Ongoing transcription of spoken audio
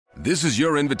This is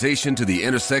your invitation to the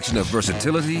intersection of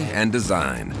versatility and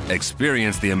design.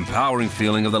 Experience the empowering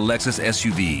feeling of the Lexus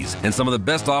SUVs and some of the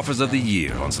best offers of the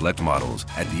year on select models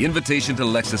at the Invitation to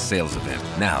Lexus sales event,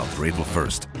 now through April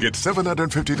 1st. Get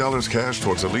 $750 cash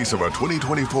towards the lease of a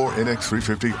 2024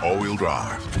 NX350 all-wheel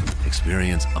drive.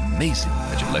 Experience amazing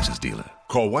at your Lexus dealer.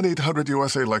 Call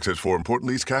 1-800-USA-LEXUS for important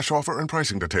lease cash offer and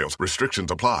pricing details.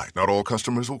 Restrictions apply. Not all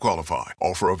customers will qualify.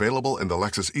 Offer available in the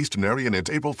Lexus Eastern area and it's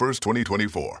April 1st,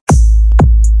 2024.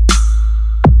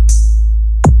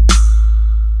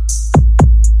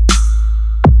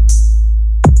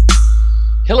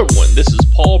 Hello everyone, this is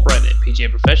Paul Brennan, PGA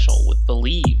Professional with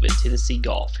Believe in Tennessee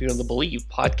Golf here on the Believe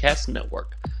Podcast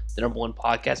Network, the number one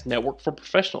podcast network for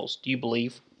professionals. Do you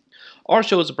believe? Our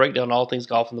show is a breakdown of all things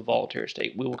golf in the voluntary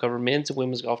state. We will cover men's and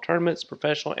women's golf tournaments,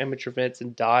 professional amateur events,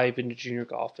 and dive into junior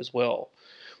golf as well.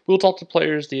 We will talk to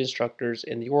players, the instructors,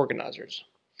 and the organizers.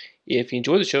 If you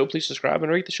enjoy the show, please subscribe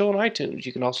and rate the show on iTunes.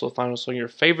 You can also find us on your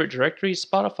favorite directories,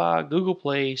 Spotify, Google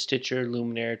Play, Stitcher,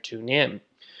 Luminary, TuneIn.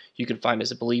 You can find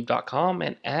us at Believe.com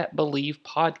and at Believe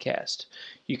Podcast.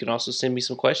 You can also send me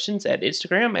some questions at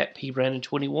Instagram at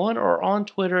pbrandon21 or on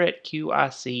Twitter at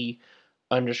QIC_GolfPro.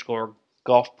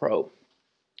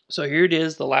 So here it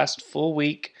is, the last full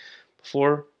week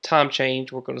before time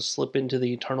change. We're going to slip into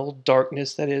the eternal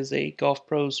darkness that is a Golf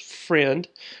Pro's friend.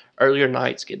 Earlier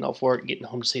nights, getting off work, getting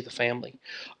home to see the family.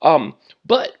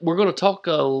 But we're going to talk,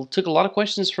 took a lot of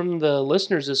questions from the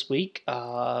listeners this week.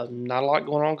 Not a lot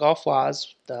going on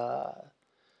golf-wise. The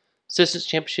Assistants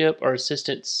Championship or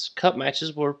Assistants Cup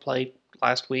matches were played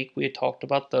last week. We had talked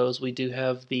about those. We do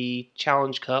have the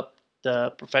Challenge Cup, the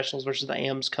Professionals versus the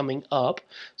AMs coming up.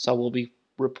 So we'll be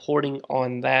reporting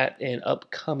on that in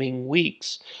upcoming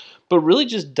weeks. But really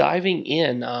just diving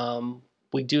in,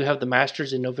 we do have the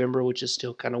Masters in November, which is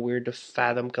still kind of weird to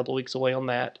fathom, a couple of weeks away on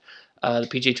that. The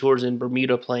PGA Tour's in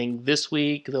Bermuda playing this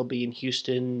week. They'll be in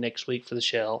Houston next week for the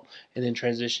Shell, and then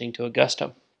transitioning to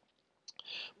Augusta.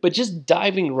 But just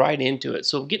diving right into it.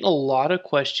 So I'm getting a lot of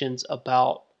questions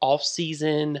about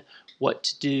off-season, what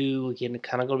to do. Again, it's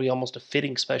kind of going to be almost a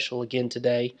fitting special again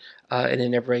today. And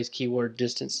then everybody's keyword,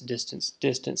 distance, distance,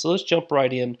 distance. So let's jump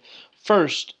right in.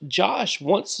 First, Josh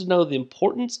wants to know the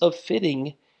importance of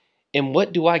fitting and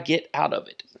what do I get out of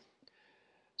it?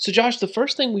 So, Josh, the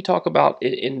first thing we talk about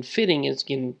in fitting is,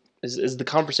 again, as the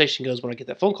conversation goes when I get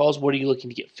that phone call, is what are you looking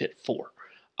to get fit for?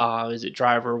 Is it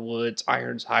driver, woods,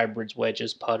 irons, hybrids,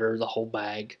 wedges, putter, the whole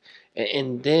bag?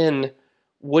 And then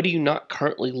what do you not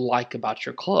currently like about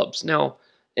your clubs? Now,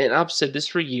 and I've said this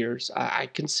for years, I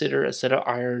consider a set of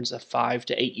irons a 5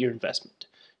 to 8 year investment.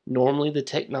 Normally, the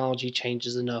technology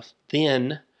changes enough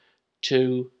then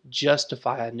to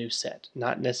justify a new set,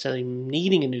 not necessarily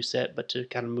needing a new set, but to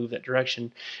kind of move that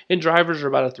direction. And drivers are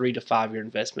about a 3 to 5 year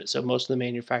investment, so most of the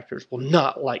manufacturers will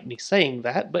not like me saying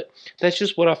that, but that's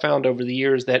just what I found over the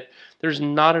years, that there's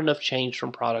not enough change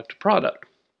from product to product.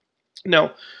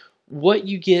 Now, what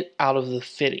you get out of the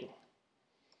fitting.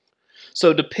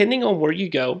 So depending on where you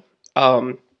go,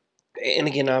 and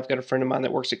again, I've got a friend of mine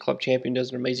that works at Club Champion, does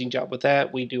an amazing job with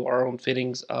that. We do our own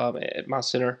fittings at my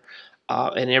center.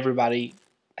 And everybody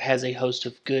has a host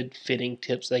of good fitting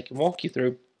tips they can walk you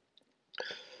through.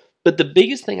 But the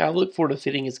biggest thing I look for to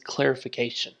fitting is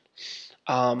clarification.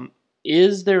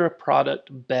 Is there a product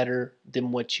better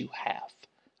than what you have?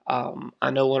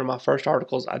 I know one of my first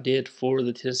articles I did for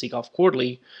the Tennessee Golf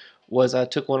Quarterly was I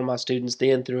took one of my students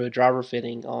then through a driver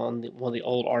fitting on one of the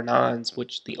old R9s,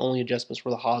 which the only adjustments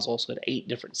were the hosel, so it had 8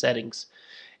 different settings.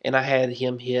 And I had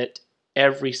him hit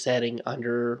every setting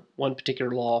under one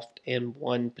particular loft and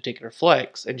one particular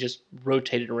flex and just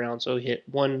rotated around. So he hit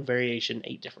one variation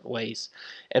 8 different ways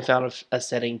and found a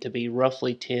setting to be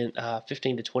roughly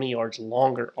 15 to 20 yards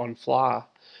longer on fly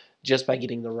just by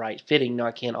getting the right fitting. Now,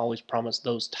 I can't always promise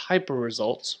those type of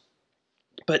results,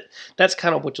 but that's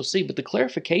kind of what you'll see. But the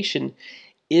clarification,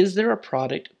 is there a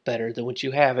product better than what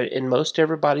you have? And most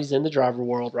everybody's in the driver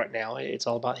world right now. It's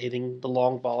all about hitting the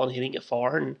long ball and hitting it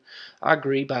far. And I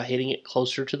agree, by hitting it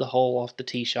closer to the hole off the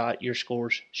tee shot, your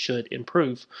scores should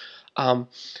improve.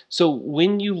 So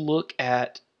when you look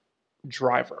at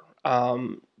driver,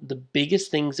 the biggest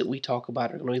things that we talk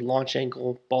about are going to be launch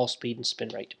angle, ball speed, and spin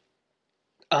rate.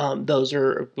 Those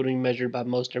are going to be measured by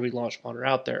most every launch monitor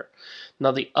out there.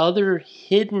 Now, the other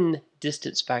hidden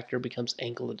distance factor becomes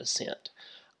angle of descent.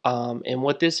 And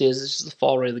what this is the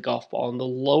fall rate of the golf ball. And the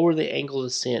lower the angle of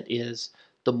descent is,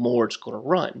 the more it's going to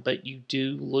run. But you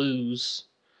do lose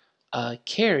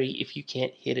carry if you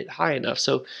can't hit it high enough.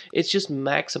 So it's just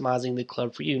maximizing the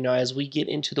club for you. Now, as we get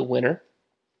into the winter,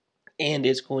 and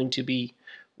it's going to be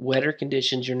wetter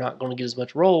conditions, you're not going to get as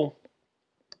much roll.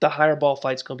 the higher ball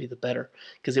flight's going to be the better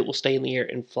because it will stay in the air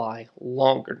and fly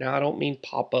longer. Now, I don't mean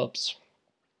pop-ups.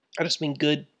 I just mean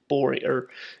good boring or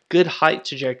good height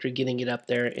trajectory, getting it up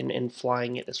there and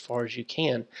flying it as far as you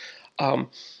can.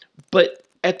 But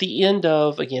at the end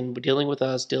of, again, dealing with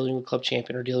us, dealing with Club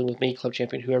Champion, or dealing with me, Club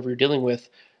Champion, whoever you're dealing with,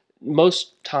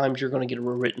 most times you're going to get a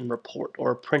written report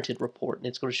or a printed report, and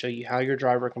it's going to show you how your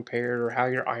driver compared or how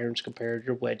your irons compared,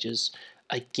 your wedges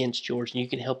against yours, and you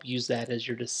can help use that as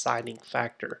your deciding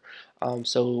factor.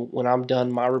 So when I'm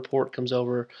done, my report comes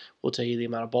over. We'll tell you the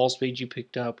amount of ball speed you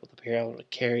picked up, with the parallel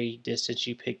carry distance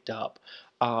you picked up.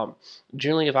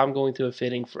 Generally, if I'm going through a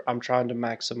fitting, I'm trying to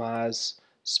maximize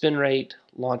spin rate,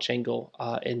 launch angle,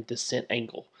 and descent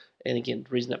angle. And again, the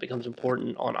reason that becomes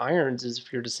important on irons is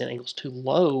if your descent angle is too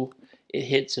low, it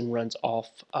hits and runs off.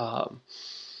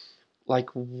 Like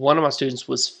one of my students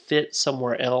was fit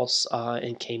somewhere else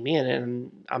and came in,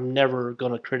 and I'm never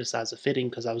going to criticize a fitting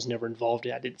because I was never involved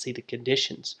in it. I didn't see the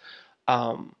conditions.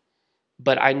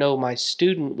 But I know my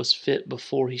student was fit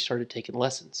before he started taking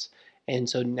lessons. And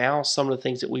so now some of the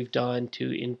things that we've done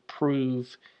to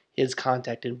improve his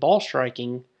contact and ball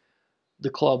striking, the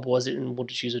club wasn't, and we'll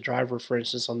just use a driver for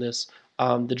instance on this,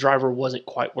 the driver wasn't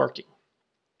quite working.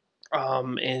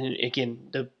 And again,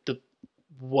 the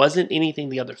wasn't anything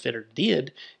the other fitter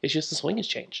did, it's just the swing has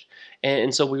changed.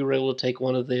 And so we were able to take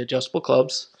one of the adjustable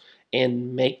clubs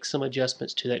and make some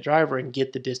adjustments to that driver and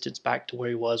get the distance back to where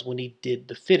he was when he did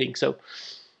the fitting. So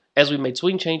as we made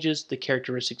swing changes, the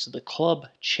characteristics of the club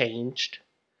changed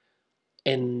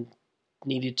and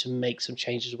needed to make some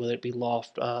changes, whether it be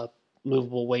loft,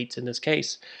 movable weights in this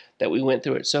case, that we went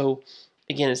through it. So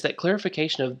again, it's that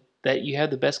clarification of that you have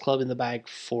the best club in the bag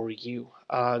for you.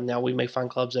 Now we may find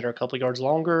clubs that are a couple of yards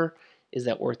longer. Is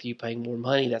that worth you paying more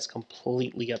money? That's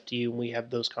completely up to you, and we have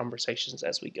those conversations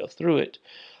as we go through it.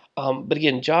 But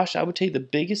again, Josh, I would tell you the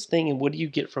biggest thing, and what do you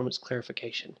get from its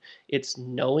clarification? It's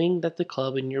knowing that the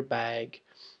club in your bag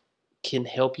can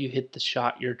help you hit the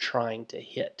shot you're trying to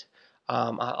hit.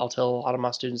 I'll tell a lot of my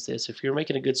students this. If you're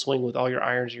making a good swing with all your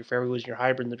irons, your fairways, and your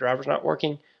hybrid, and the driver's not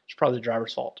working, it's probably the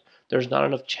driver's fault. There's not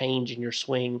enough change in your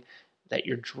swing that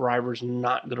your driver's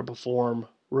not going to perform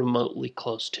remotely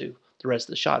close to the rest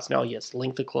of the shots. Now, yes,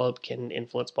 length of club can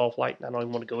influence ball flight, and I don't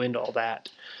even want to go into all that.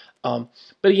 But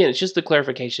again, it's just the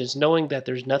clarification. It's knowing that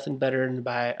there's nothing better than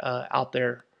out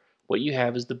there. What you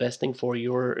have is the best thing for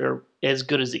you, or as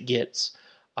good as it gets.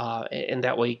 And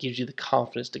that way it gives you the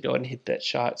confidence to go and hit that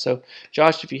shot. So,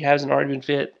 Josh, if you hasn't already been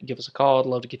fit, give us a call. I'd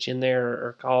love to get you in there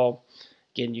or call.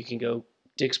 Again, you can go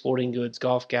Dick's Sporting Goods,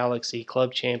 Golf Galaxy,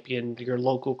 Club Champion, your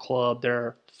local club. There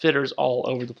are fitters all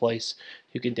over the place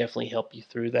who can definitely help you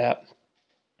through that.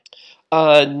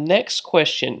 Next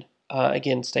question.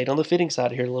 Again, stayed on the fitting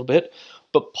side here a little bit.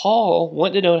 But Paul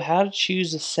wanted to know how to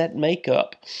choose a set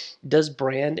makeup. Does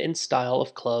brand and style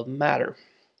of club matter?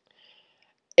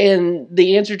 And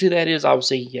the answer to that is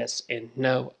obviously yes and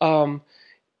no.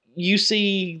 You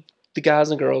see the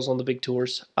guys and girls on the big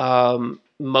tours,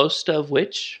 most of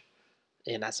which,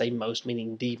 and I say most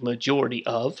meaning the majority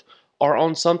of, are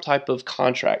on some type of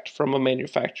contract from a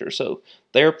manufacturer. So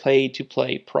they're paid to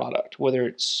play product, whether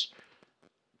it's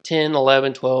 10,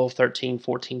 11, 12, 13,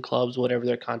 14 clubs, whatever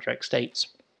their contract states.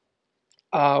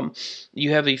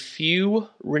 You have a few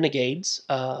renegades,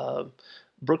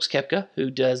 Brooks Koepka,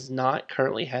 who does not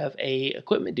currently have a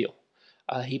equipment deal.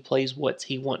 He plays what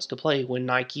he wants to play. When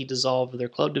Nike dissolved their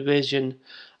club division,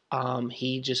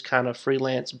 he just kind of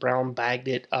freelance brown bagged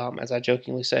it, as I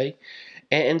jokingly say,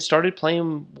 and started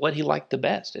playing what he liked the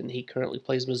best. And he currently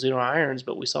plays Mizuno irons,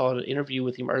 but we saw an interview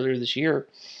with him earlier this year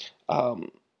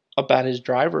about his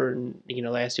driver, and they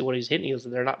asked him what he's hitting. He goes,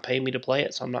 "They're not paying me to play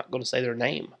it, so I'm not going to say their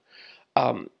name."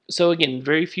 So again,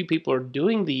 very few people are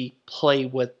doing the play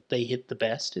what they hit the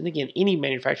best. And again, any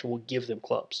manufacturer will give them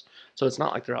clubs. So it's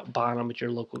not like they're out buying them at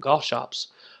your local golf shops.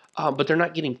 But they're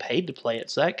not getting paid to play it.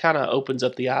 So that kind of opens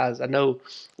up the eyes. I know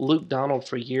Luke Donald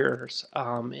for years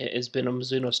has been a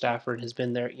Mizuno staffer and has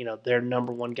been their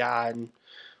number one guy and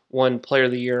won Player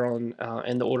of the Year on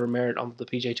in the Order of Merit on the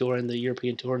PGA Tour and the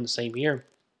European Tour in the same year.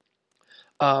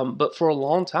 But for a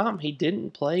long time, he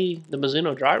didn't play the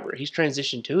Mizuno driver. He's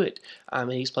transitioned to it.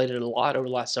 He's played it a lot over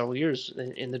the last several years,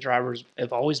 and the drivers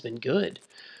have always been good.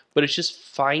 But it's just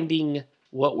finding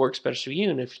what works best for you.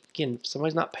 And if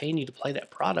somebody's not paying you to play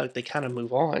that product, they kind of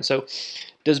move on. So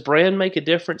does brand make a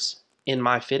difference in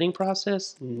my fitting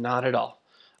process? Not at all.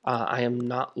 I am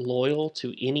not loyal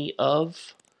to any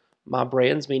of my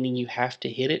brands, meaning you have to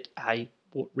hit it. I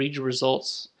will read your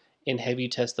results and have you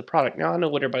test the product. Now, I know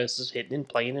what everybody else is hitting and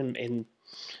playing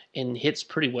and hits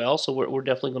pretty well, so we're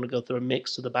definitely going to go through a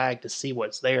mix of the bag to see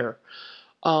what's there.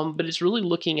 But it's really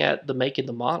looking at the make and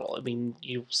the model. I mean,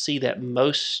 you see that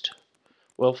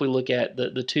if we look at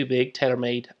the two big,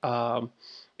 TaylorMade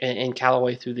and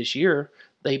Callaway through this year,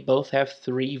 they both have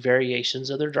 3 variations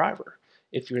of their driver.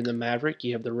 If you're in the Maverick,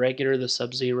 you have the regular, the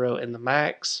Sub-Zero, and the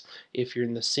Max. If you're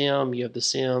in the Sim, you have the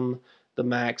Sim, the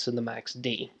Max, and the Max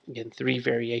D. Again, 3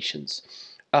 variations.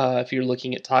 If you're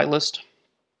looking at Titleist,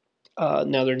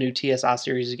 now their new TSI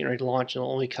series is getting ready to launch and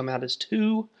it'll only come out as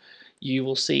 2. You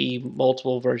will see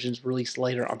multiple versions released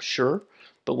later, I'm sure.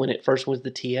 But when it first was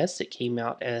the TS, it came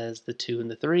out as the 2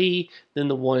 and the 3. Then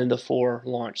the 1 and the 4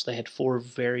 launched. They had 4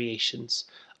 variations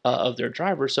of their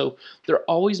driver. So they're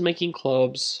always making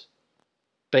clubs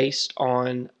based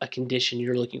on a condition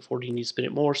you're looking for. Do you need to spin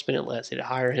it more, spin it less, hit it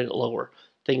higher, hit it lower,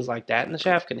 things like that. And the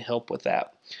shaft can help with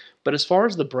that. But as far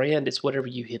as the brand, it's whatever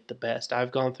you hit the best.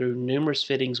 I've gone through numerous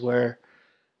fittings where,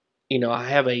 I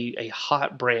have a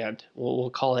hot brand. We'll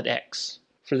call it X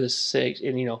for this 6.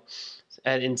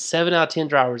 And, in 7 out of 10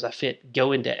 drivers, I fit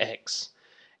go into X.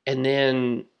 And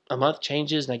then a month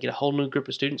changes and I get a whole new group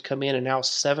of students come in and now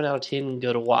 7 out of 10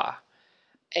 go to Y.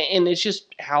 And it's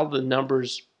just how the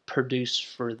numbers produce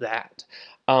for that.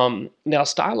 Now,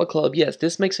 Style Club, yes,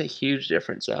 this makes a huge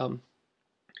difference.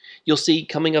 You'll see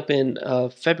coming up in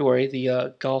February,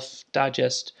 the Golf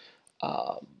Digest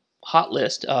hot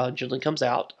list generally comes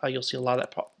out. You'll see a lot of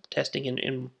that testing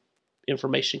and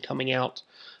information coming out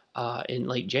in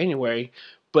late January.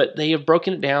 But they have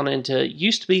broken it down into,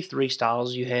 used to be 3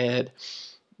 styles. You had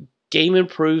Game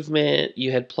Improvement,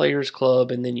 you had Players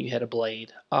Club, and then you had a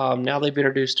Blade. Now they've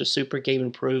introduced a Super Game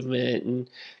Improvement and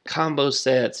combo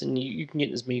sets, and you can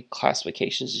get as many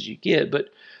classifications as you get. But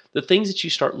the things that you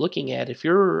start looking at, if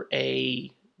you're a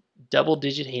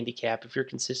double-digit handicap, if you're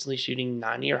consistently shooting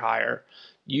 90 or higher,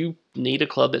 you need a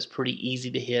club that's pretty easy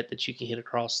to hit, that you can hit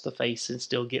across the face and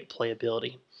still get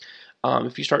playability.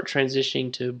 If you start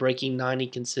transitioning to breaking 90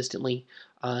 consistently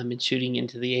and shooting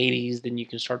into the 80s, then you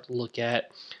can start to look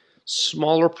at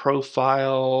smaller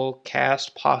profile,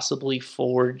 cast, possibly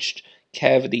forged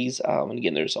cavities. And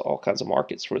again, there's all kinds of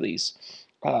markets for these.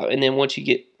 And then once you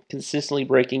get consistently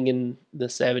breaking in the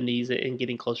 70s and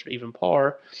getting closer to even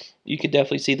par, you can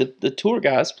definitely see the tour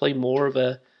guys play more of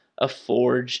a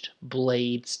forged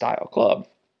blade style club.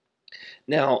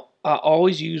 Now, I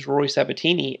always use Rory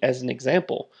Sabatini as an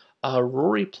example.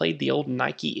 Rory played the old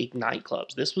Nike Ignite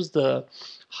clubs. This was the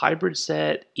hybrid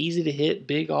set, easy to hit,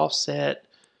 big offset,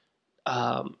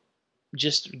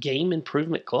 just game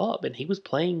improvement club, and he was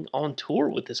playing on tour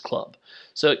with this club.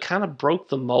 So it kind of broke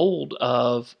the mold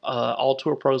of all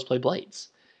tour pros play blades.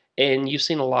 And you've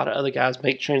seen a lot of other guys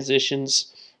make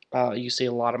transitions. You see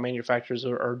a lot of manufacturers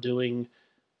are doing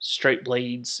straight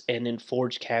blades and then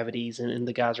forged cavities, and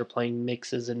the guys are playing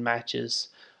mixes and matches.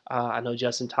 I know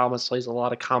Justin Thomas plays a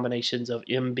lot of combinations of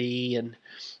MB and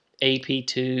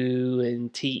AP2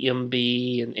 and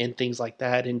TMB and things like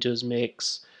that into his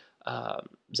mix.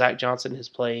 Zach Johnson has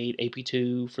played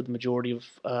AP2 for the majority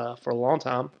of for a long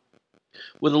time,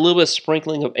 with a little bit of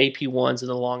sprinkling of AP1s in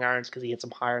the long irons because he hits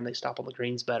them higher and they stop on the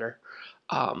greens better.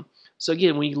 So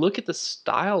again, when you look at the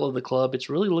style of the club, it's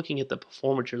really looking at the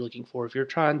performance you're looking for. If you're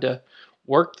trying to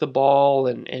work the ball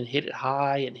and hit it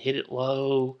high and hit it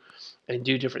low and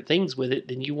do different things with it,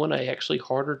 then you want to actually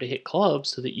harder to hit clubs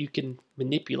so that you can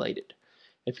manipulate it.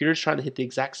 If you're just trying to hit the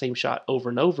exact same shot over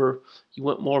and over, you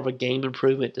want more of a game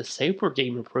improvement to safer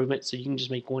game improvement so you can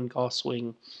just make one golf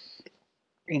swing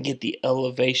and get the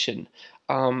elevation.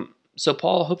 So,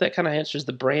 Paul, I hope that kind of answers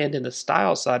the brand and the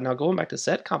style side. Now, going back to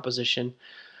set composition,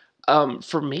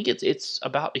 for me, it's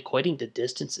about equating to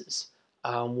distances.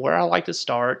 Where I like to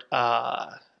start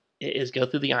is go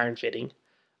through the iron fitting.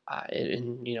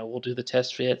 And we'll do the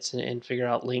test fits and figure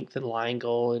out length and line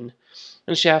goal and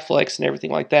shaft flex and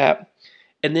everything like that.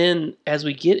 And then as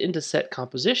we get into set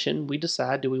composition, we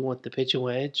decide, do we want the pitch and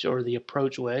wedge or the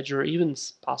approach wedge or even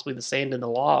possibly the sand and the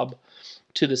lob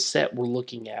to the set we're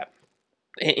looking at.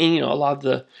 And a lot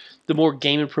of the more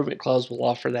game improvement clubs will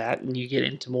offer that, and you get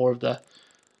into more of the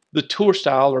tour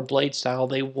style or blade style,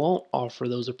 they won't offer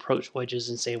those approach wedges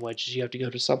and sand wedges. You have to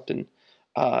go to something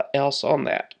else on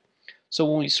that. So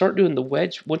when we start doing the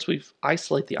wedge, once we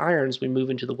isolate the irons, we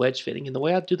move into the wedge fitting. And the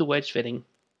way I do the wedge fitting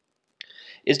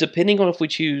is depending on if we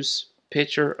choose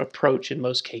pitch or approach in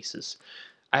most cases.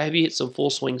 I have you hit some full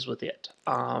swings with it.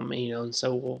 And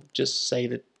so we'll just say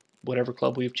that whatever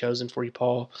club we've chosen for you,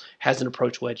 Paul, has an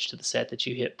approach wedge to the set that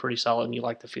you hit pretty solid and you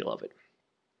like the feel of it.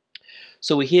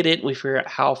 So we hit it and we figure out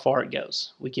how far it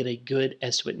goes. We get a good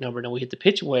estimate number. Now we hit the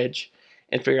pitch wedge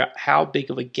and figure out how big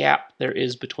of a gap there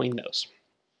is between those.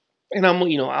 And I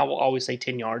will always say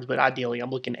 10 yards, but ideally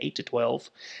I'm looking 8 to 12.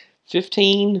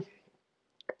 15,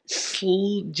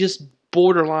 just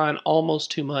borderline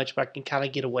almost too much, but I can kind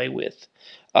of get away with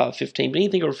 15. But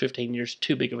anything over 15, there's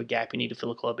too big of a gap. You need to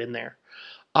fill a club in there.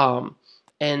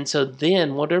 And so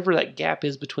then whatever that gap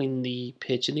is between the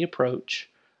pitch and the approach,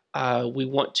 we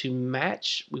want to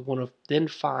match. We want to then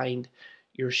find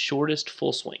your shortest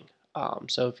full swing.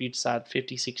 So if you decide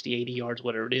 50, 60, 80 yards,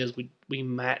 whatever it is, we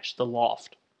match the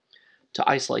loft to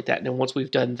isolate that. And then once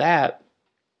we've done that,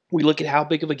 we look at how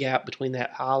big of a gap between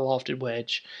that high lofted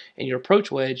wedge and your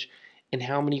approach wedge, and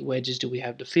how many wedges do we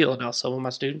have to fill. Now, some of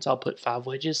my students, I'll put 5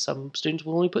 wedges. Some students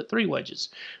will only put 3 wedges.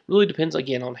 Really depends,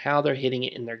 again, on how they're hitting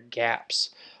it in their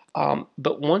gaps.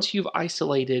 But once you've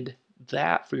isolated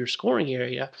that for your scoring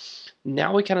area,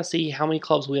 now we kind of see how many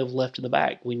clubs we have left in the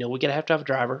bag. We know we're going to have a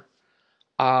driver.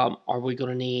 Are we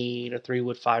going to need a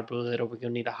 3-wood, 5-wood? Are we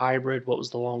going to need a hybrid? What was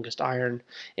the longest iron?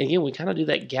 And again, we kind of do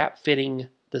that gap fitting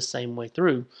the same way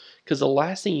through, because the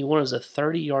last thing you want is a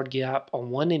 30-yard gap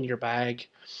on one end of your bag,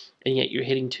 and yet you're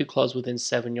hitting 2 clubs within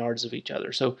 7 yards of each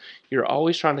other. So you're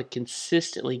always trying to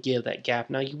consistently give that gap.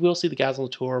 Now, you will see the guys on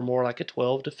the tour are more like a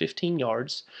 12 to 15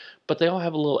 yards, but they all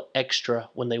have a little extra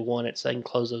when they want it, so they can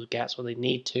close those gaps when they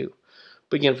need to.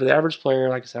 But again, for the average player,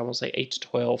 like I said, I'm going to say 8 to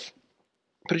 12.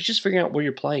 But it's just figuring out where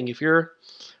you're playing. If you're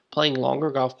playing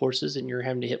longer golf courses and you're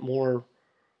having to hit more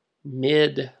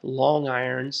mid-long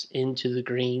irons into the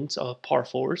greens of par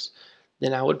 4s,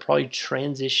 then I would probably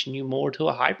transition you more to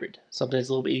a hybrid, something that's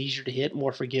a little bit easier to hit,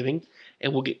 more forgiving,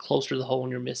 and will get closer to the hole on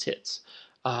your miss hits.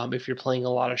 If you're playing a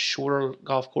lot of shorter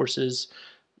golf courses,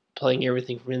 playing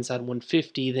everything from inside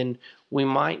 150, then we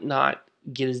might not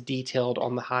get as detailed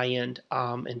on the high end,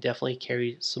 and definitely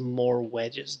carry some more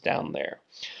wedges down there.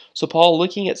 So, Paul,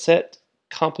 looking at set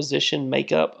composition,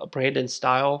 makeup, brand, and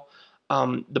style,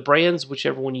 the brands,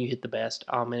 whichever one you hit the best,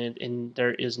 and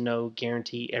there is no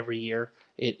guarantee every year.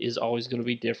 It is always going to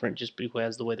be different just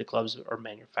because the way the clubs are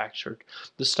manufactured.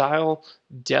 The style,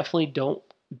 definitely don't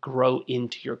grow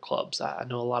into your clubs. I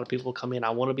know a lot of people come in, I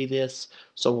want to be this,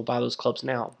 so we'll buy those clubs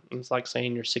now. And it's like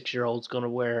saying your 6-year-old's going to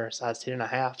wear a size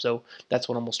 10.5, so that's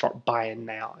what I'm going to start buying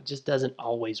now. It just doesn't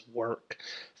always work.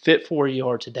 Fit for where you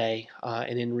are today,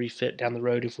 and then refit down the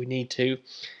road if we need to.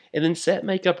 And then set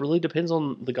makeup really depends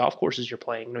on the golf courses you're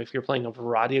playing. You know, if you're playing a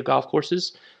variety of golf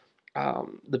courses,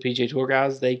 the PGA Tour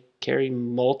guys, they carry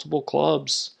multiple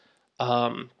clubs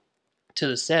to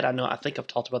the set. I think I've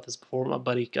talked about this before. My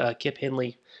buddy Kip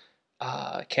Henley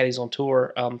caddies on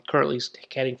tour. Currently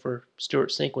caddying for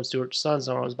Stuart Sink when Stuart's son's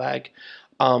not on his bag.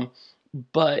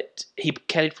 But he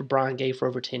caddied for Brian Gay for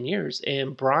over 10 years.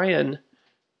 And Brian,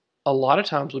 a lot of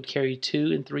times, would carry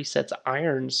 2 and 3 sets of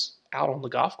irons out on the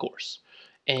golf course.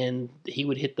 And he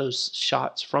would hit those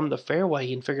shots from the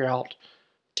fairway and figure out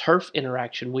turf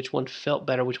interaction, which one felt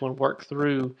better, which one worked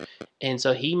through. And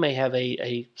so he may have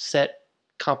a set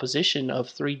composition of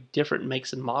 3 different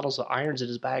makes and models of irons in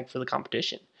his bag for the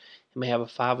competition. He may have a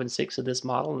 5 and 6 of this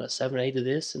model and a 7 and 8 of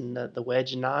this and the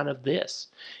wedge and 9 of this.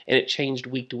 And it changed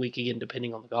week to week again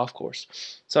depending on the golf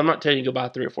course. So I'm not telling you to go buy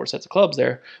 3 or 4 sets of clubs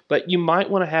there, but you might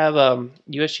want to have,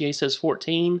 USGA says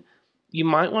 14. You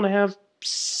might want to have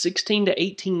 16 to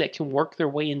 18 that can work their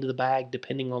way into the bag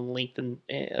depending on length and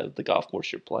the golf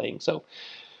course you're playing. So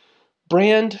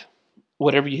brand,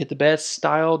 whatever you hit the best.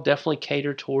 Style, definitely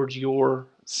cater towards your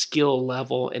skill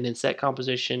level. And then set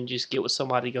composition, just get with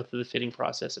somebody, go through the fitting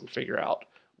process and figure out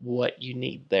what you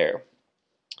need there.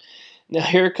 Now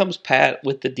here comes Pat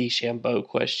with the DeChambeau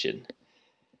question.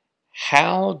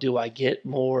 How do I get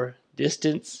more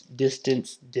distance?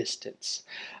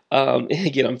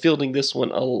 Again, I'm fielding this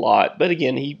one a lot, but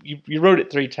again, you wrote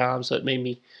it 3 times, so it made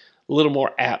me a little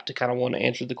more apt to kind of want to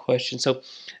answer the question. So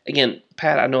again,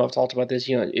 Pat, I know I've talked about this.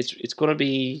 You know, it's going to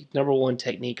be number 1,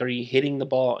 technique. Are you hitting the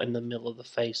ball in the middle of the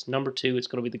face? Number 2, it's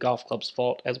going to be the golf club's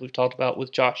fault, as we've talked about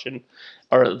with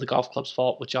the golf club's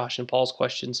fault with Josh and Paul's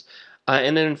questions.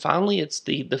 And then finally, it's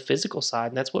the physical side,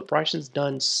 and that's what Bryson's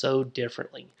done so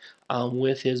differently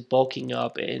with his bulking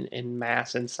up and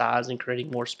mass and size and creating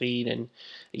more speed. And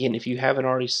again, if you haven't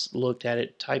already looked at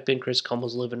it, type in Chris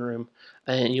Como's living room,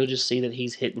 and you'll just see that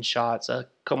he's hitting shots.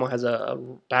 Como has a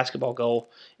basketball goal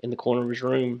in the corner of his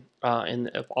room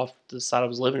and off the side of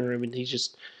his living room, and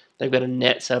they've got a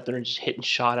net set up there and just hitting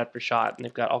shot after shot, and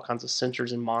they've got all kinds of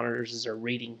sensors and monitors as they're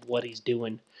reading what he's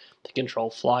doing to control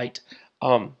flight.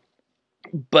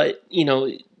 But, you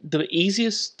know, the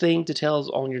easiest thing to tell is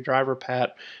on your driver,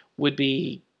 Pat, would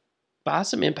be buy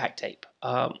some impact tape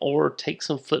or take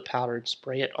some foot powder and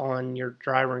spray it on your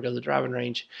driver and go to the driving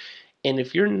range. And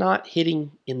if you're not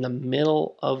hitting in the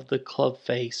middle of the club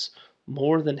face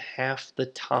more than half the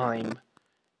time,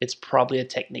 it's probably a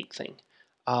technique thing.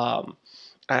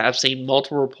 I've seen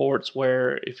multiple reports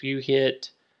where if you hit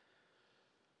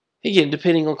Again,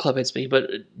 depending on club head speed, but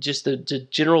just the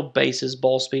general basis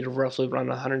ball speed of roughly around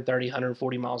 130,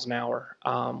 140 miles an hour,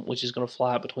 which is going to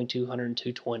fly between 200 and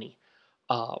 220.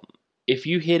 Um, if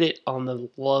you hit it on the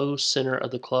low center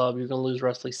of the club, you're going to lose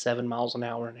roughly 7 miles an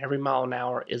hour, and every mile an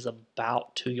hour is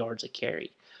about 2 yards a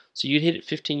carry. So you'd hit it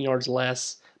 15 yards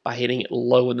less by hitting it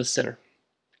low in the center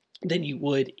than you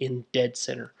would in dead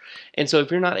center. And so if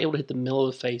you're not able to hit the middle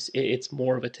of the face, it's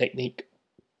more of a technique.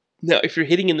 Now, if you're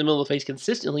hitting in the middle of the face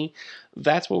consistently,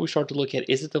 that's where we start to look at,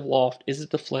 is it the loft? Is it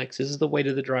the flex? Is it the weight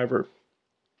of the driver?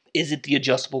 Is it the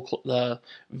adjustable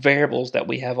variables that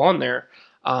we have on there?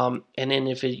 And then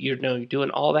if you're doing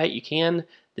all that you can,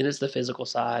 then it's the physical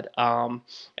side. And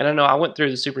I know I went through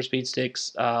the super speed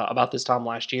sticks about this time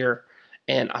last year,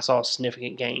 and I saw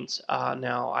significant gains.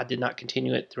 Now, I did not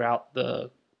continue it throughout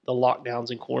the lockdowns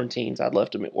and quarantines. I'd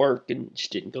left them at work and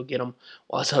just didn't go get them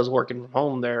whilst I was working from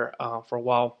home there for a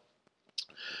while.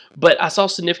 But I saw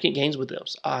significant gains with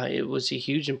those. It was a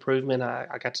huge improvement.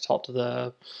 I got to talk to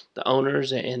the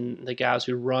owners and the guys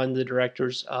who run the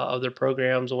directors of their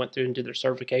programs. I went through and did their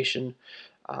certification.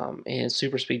 And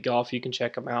Super Speed Golf, you can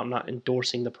check them out. I'm not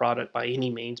endorsing the product by any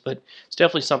means, but it's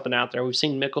definitely something out there. We've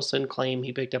seen Mickelson claim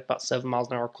he picked up about 7 miles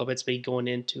an hour club head speed going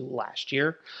into last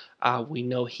year. We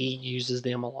know he uses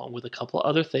them along with a couple of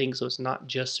other things, so it's not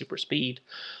just super speed.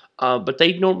 But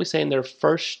they normally say in their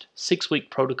first 6-week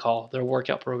protocol, their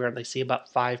workout program, they see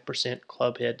about 5%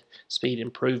 club head speed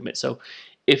improvement. So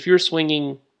if you're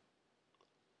swinging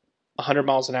 100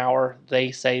 miles an hour,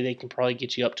 they say they can probably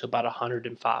get you up to about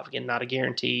 105. Again, not a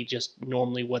guarantee, just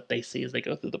normally what they see as they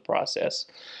go through the process.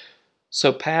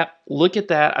 So, Pat, look at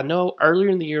that. I know earlier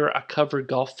in the year I covered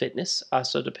golf fitness.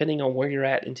 So, depending on where you're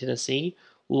at in Tennessee,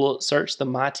 search the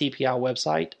MyTPI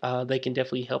website. They can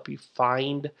definitely help you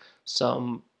find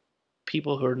some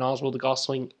people who are knowledgeable of the golf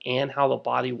swing and how the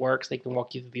body works. They can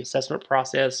walk you through the assessment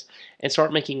process and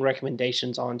start making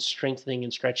recommendations on strengthening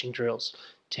and stretching drills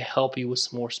to help you with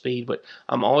some more speed. But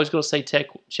I'm always going to say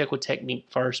check with technique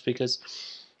first, because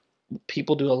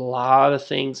people do a lot of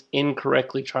things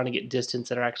incorrectly trying to get distance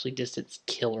that are actually distance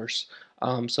killers.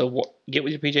 So get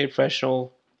with your PGA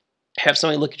professional, have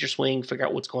somebody look at your swing, figure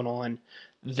out what's going on,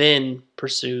 then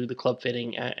pursue the club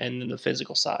fitting and then the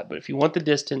physical side. But if you want the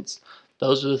distance,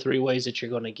 those are the 3 ways that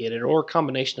you're going to get it, or a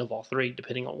combination of all 3,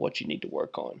 depending on what you need to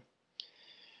work on.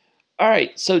 All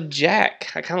right, so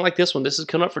Jack, I kind of like this one. This is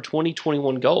coming up for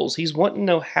 2021 goals. He's wanting to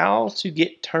know how to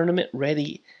get tournament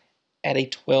ready at a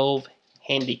 12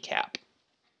 handicap.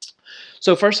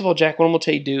 So first of all, Jack, what I'm going to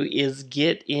tell you to do is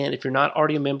get in, if you're not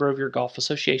already a member of your golf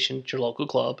association, your local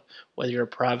club, whether you're a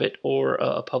private or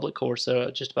a public course,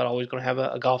 just about always going to have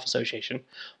a golf association.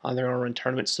 They're going to run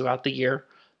tournaments throughout the year.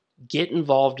 Get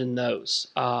involved in those.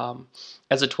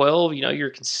 As a 12, you're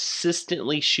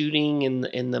consistently shooting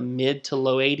in the mid to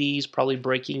low 80s, probably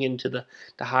breaking into the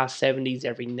high 70s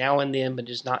every now and then, but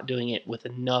just not doing it with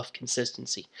enough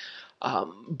consistency.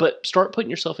 But start putting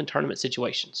yourself in tournament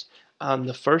situations.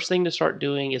 The first thing to start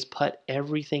doing is putt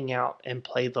everything out and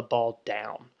play the ball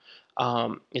down.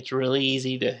 It's really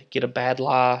easy to get a bad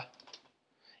lie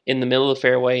in the middle of the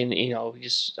fairway and,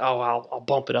 I'll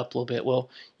bump it up a little bit. Well,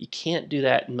 you can't do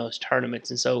that in most tournaments.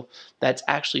 And so that's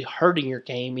actually hurting your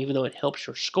game, even though it helps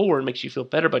your score and makes you feel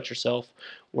better about yourself.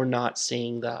 We're not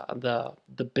seeing the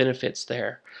benefits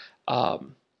there. I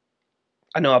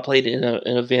know I played in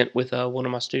an event with one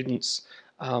of my students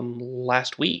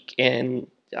last week, and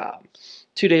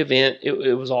 2-day event.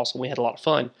 It was awesome. We had a lot of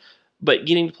fun, but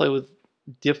getting to play with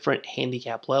different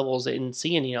handicap levels and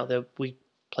seeing, that we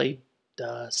played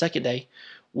the second day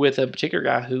with a particular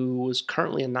guy who was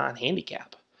currently a 9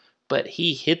 handicap, but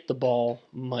he hit the ball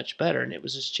much better, and it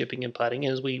was just chipping and putting.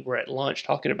 And as we were at lunch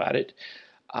talking about it,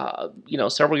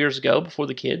 several years ago before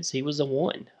the kids, he was a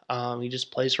 1. He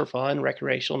just plays for fun,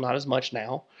 recreational, not as much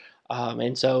now.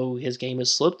 And so his game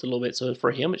has slipped a little bit. So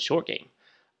for him, it's short game.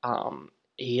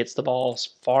 He hits the ball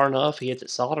far enough. He hits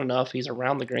it solid enough. He's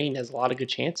around the green, has a lot of good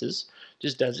chances.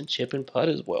 Just doesn't chip and putt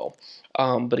as well.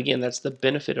 But again, that's the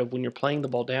benefit of when you're playing the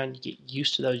ball down. You get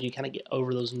used to those. You kind of get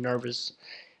over those nervous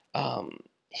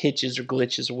hitches or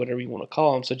glitches or whatever you want to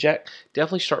call them. So Jack,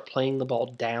 definitely start playing the ball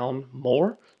down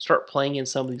more. Start playing in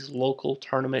some of these local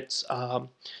tournaments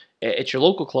at your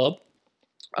local club.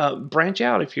 Branch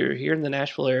out if you're here in the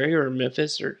Nashville area or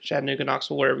Memphis or Chattanooga,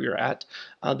 Knoxville, wherever you're at.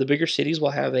 The bigger cities will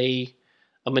have a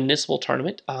municipal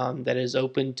tournament that is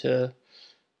open to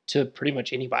pretty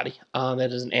much anybody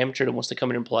that is an amateur that wants to come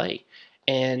in and play.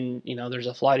 And, there's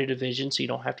a flighted division, so you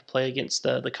don't have to play against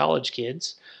the college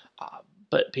kids.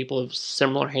 but people of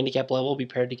similar handicap level will be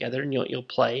paired together, and you'll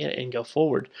play and go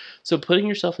forward. So putting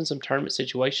yourself in some tournament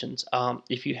situations.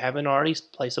 If you haven't already,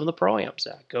 play some of the pro-ams.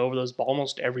 I go over those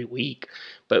almost every week,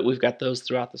 but we've got those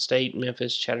throughout the state.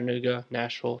 Memphis, Chattanooga,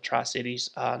 Nashville, Tri-Cities,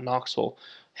 Knoxville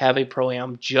have a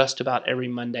pro-am just about every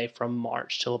Monday from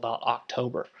March till about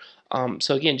October.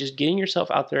 So again, just getting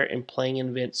yourself out there and playing in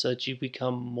events so that you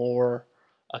become more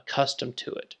accustomed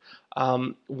to it.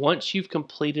 Once you've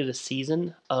completed a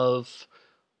season of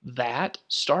that,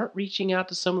 start reaching out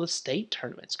to some of the state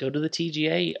tournaments. Go to the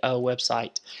TGA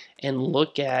website and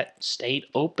look at state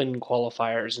open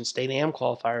qualifiers and state AM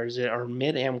qualifiers or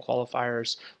mid AM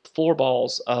qualifiers, floor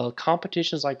balls,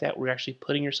 competitions like that where you're actually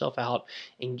putting yourself out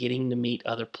and getting to meet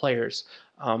other players.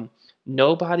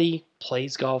 Nobody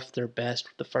plays golf their best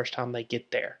the first time they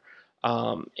get there.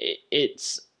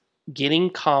 It's getting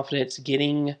confidence,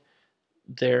 getting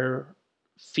their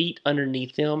feet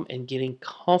underneath them, and getting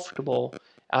comfortable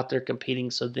out there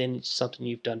competing. So then it's something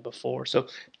you've done before. So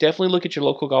definitely look at your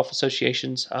local golf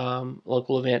associations,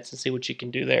 local events, and see what you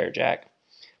can do there, Jack.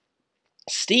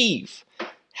 Steve,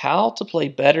 how to play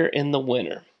better in the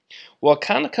winter. Well, I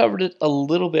kind of covered it a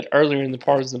little bit earlier in the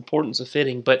part of the importance of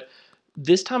fitting, but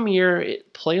this time of year,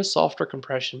 play a softer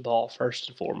compression ball first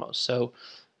and foremost. So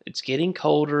it's getting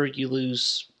colder. You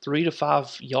lose 3 to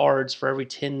 5 yards for every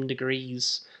 10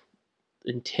 degrees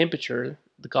in temperature.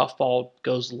 The golf ball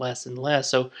goes less and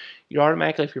less. So you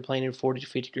automatically, if you're playing in 40 to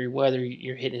 50 degree weather,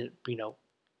 you're hitting it,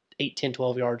 8, 10,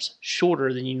 12 yards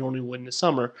shorter than you normally would in the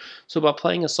summer. So by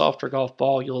playing a softer golf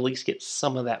ball, you'll at least get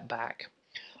some of that back.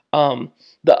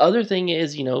 The other thing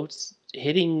is,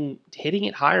 hitting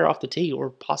it higher off the tee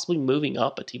or possibly moving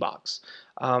up a tee box.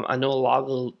 I know a lot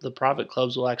of the private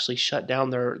clubs will actually shut down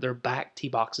their back tee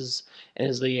boxes, and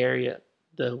as the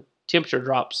temperature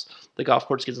drops, the golf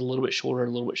course gets a little bit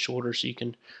shorter, so you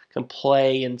can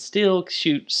play and still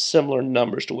shoot similar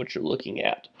numbers to what you're looking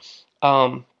at.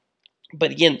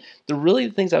 But again,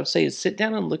 the things I would say is sit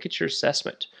down and look at your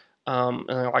assessment. And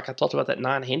like I talked about that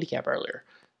 9 handicap earlier.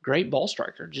 Great ball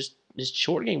striker, just his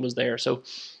short game was there. So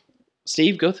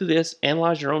Steve, go through this,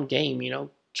 analyze your own game,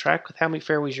 track with how many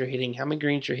fairways you're hitting, how many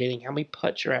greens you're hitting, how many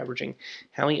putts you're averaging,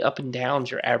 how many up and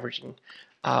downs you're averaging.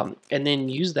 And then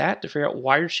use that to figure out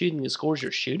why you're shooting the scores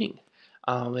you're shooting.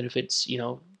 And if it's,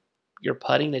 your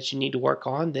putting that you need to work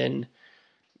on, then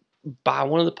buy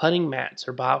one of the putting mats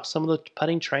or buy some of the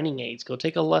putting training aids. Go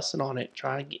take a lesson on it.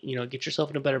 Try to get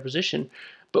yourself in a better position,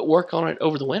 but work on it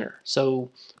over the winter. So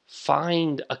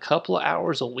find a couple of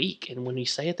hours a week. And when you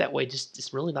say it that way,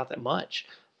 it's really not that much.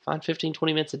 Find 15,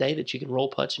 20 minutes a day that you can roll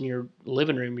putts in your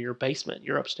living room, your basement,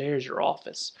 your upstairs, your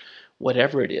office,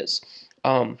 whatever it is.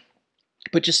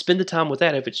 But just spend the time with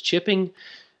that. If it's chipping,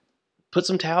 put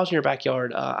some towels in your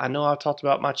backyard. I know I've talked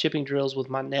about my chipping drills with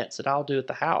my nets that I'll do at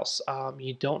the house.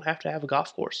 You don't have to have a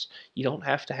golf course. You don't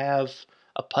have to have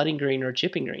a putting green or a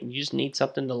chipping green. You just need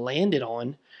something to land it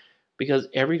on, because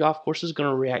every golf course is going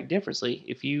to react differently.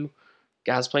 If you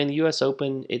guys playing the U.S.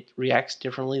 Open, it reacts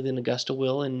differently than Augusta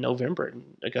will in November. And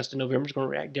Augusta in November is going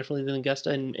to react differently than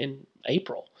Augusta in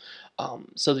April.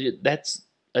 So that's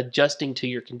adjusting to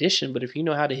your condition. But if you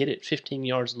know how to hit it 15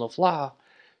 yards on the fly,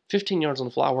 15 yards on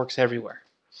the fly works everywhere.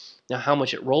 Now, how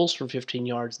much it rolls from 15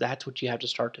 yards, that's what you have to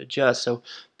start to adjust. So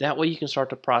that way you can start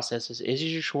to process this. Is it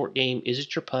your short game? Is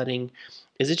it your putting?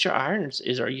 Is it your irons?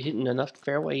 Are you hitting enough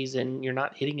fairways and you're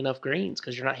not hitting enough greens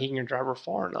because you're not hitting your driver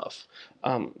far enough?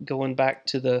 Going back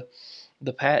to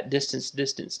the pat, distance.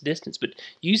 But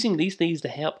using these things to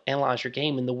help analyze your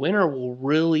game, and the winter will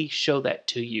really show that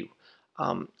to you.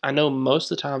 I know most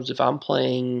of the times if I'm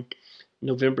playing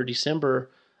November, December,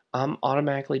 I'm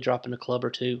automatically dropping a club or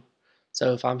two.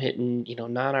 So if I'm hitting,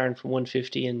 9 iron for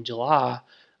 150 in July,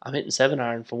 I'm hitting 7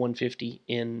 iron for 150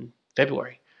 in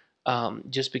February.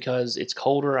 Just because it's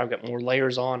colder, I've got more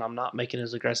layers on, I'm not making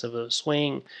as aggressive of a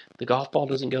swing, the golf ball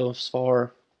doesn't go as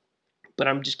far, but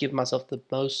I'm just giving myself the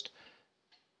most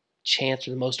chance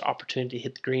or the most opportunity to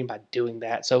hit the green by doing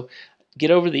that. So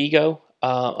get over the ego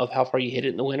of how far you hit it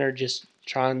in the winter. Just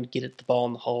try and get the ball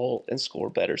in the hole and score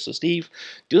better. So Steve,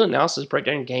 do an analysis, break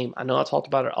down your game. I know I talked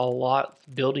about it a lot,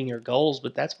 building your goals,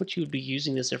 but that's what you would be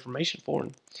using this information for.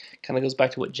 And kind of goes back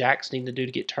to what Jack's needing to do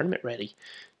to get tournament ready.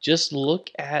 Just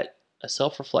look at a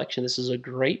self-reflection. This is a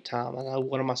great time. I know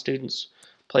one of my students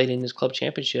played in his club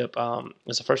championship.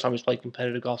 It's the first time he's played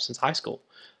competitive golf since high school.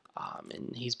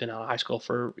 And he's been out of high school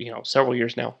for, several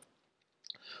years now.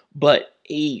 But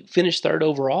he finished third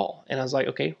overall. And I was like,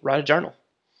 okay, write a journal.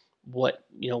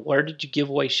 where did you give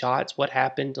away shots? What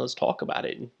happened? Let's talk about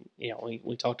it. And,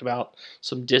 we talked about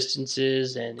some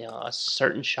distances and a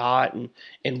certain shot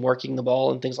and working the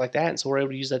ball and things like that. And so we're able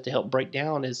to use that to help break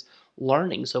down is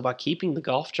learning. So by keeping the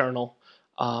golf journal,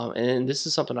 and this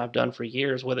is something I've done for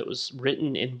years, whether it was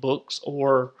written in books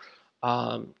or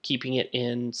keeping it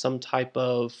in some type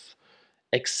of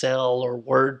Excel or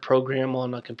Word program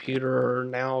on a computer, or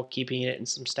now keeping it in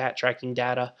some stat tracking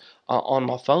data on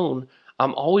my phone,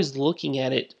 I'm always looking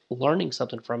at it, learning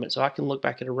something from it. So I can look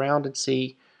back at a round and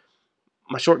see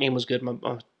my short game was good,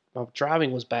 my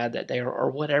driving was bad that day, or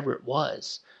whatever it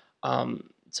was.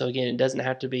 So again, it doesn't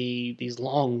have to be these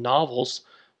long novels,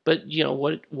 but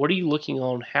what are you looking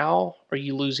on? How are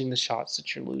you losing the shots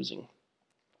that you're losing?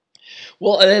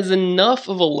 Well, it is enough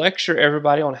of a lecture,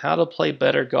 everybody, on how to play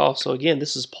better golf. So again,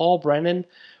 this is Paul Brennan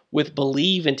with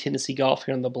Believe in Tennessee Golf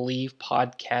here on the Believe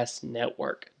Podcast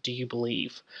Network. Do you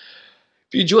believe?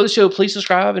 If you enjoy the show, please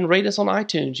subscribe and rate us on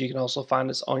iTunes. You can also find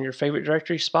us on your favorite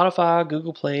directory, Spotify,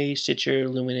 Google Play, Stitcher,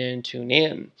 Lumen, and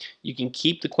TuneIn. You can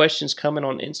keep the questions coming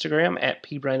on Instagram at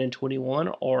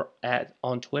pbrandon21 or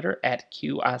on Twitter at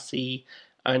QIC_GolfPro.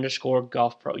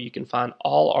 You can find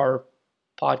all our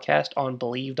podcast on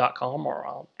Believe.com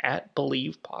or at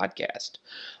Believe Podcast.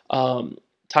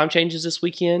 Time changes this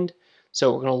weekend,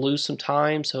 so we're going to lose some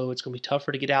time, so it's going to be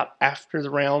tougher to get out after the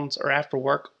rounds or after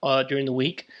work during the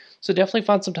week. So definitely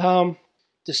find some time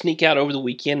to sneak out over the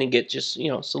weekend and get just,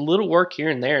 it's a little work here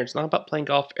and there. It's not about playing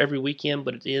golf every weekend,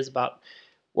 but it is about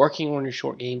working on your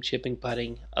short game, chipping,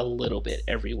 putting a little bit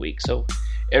every week. So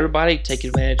everybody take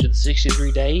advantage of the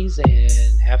 63 days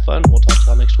and have fun. We'll talk to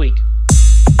y'all next week.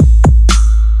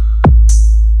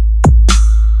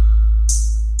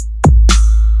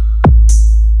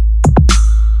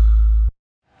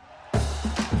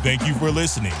 Thank you for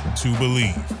listening to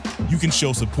Believe. You can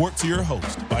show support to your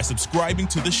host by subscribing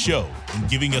to the show and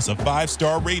giving us a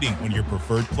 5-star rating on your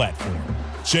preferred platform.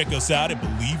 Check us out at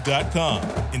Believe.com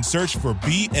and search for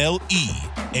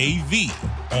BLEAV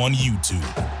on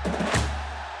YouTube.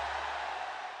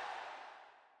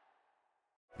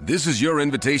 This is your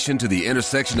invitation to the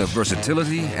intersection of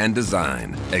versatility and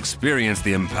design. Experience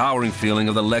the empowering feeling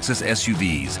of the Lexus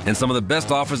SUVs and some of the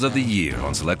best offers of the year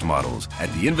on select models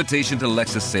at the Invitation to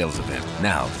Lexus sales event,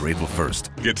 now through April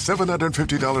 1st. Get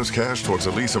 $750 cash towards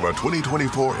the lease of a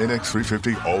 2024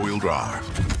 NX350 all-wheel drive.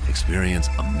 Experience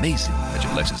amazing at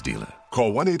your Lexus dealer.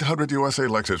 Call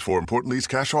 1-800-USA-LEXUS for important lease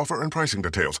cash offer and pricing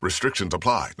details. Restrictions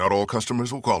apply. Not all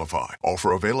customers will qualify.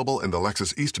 Offer available in the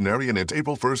Lexus Eastern area and it's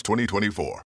April 1st, 2024.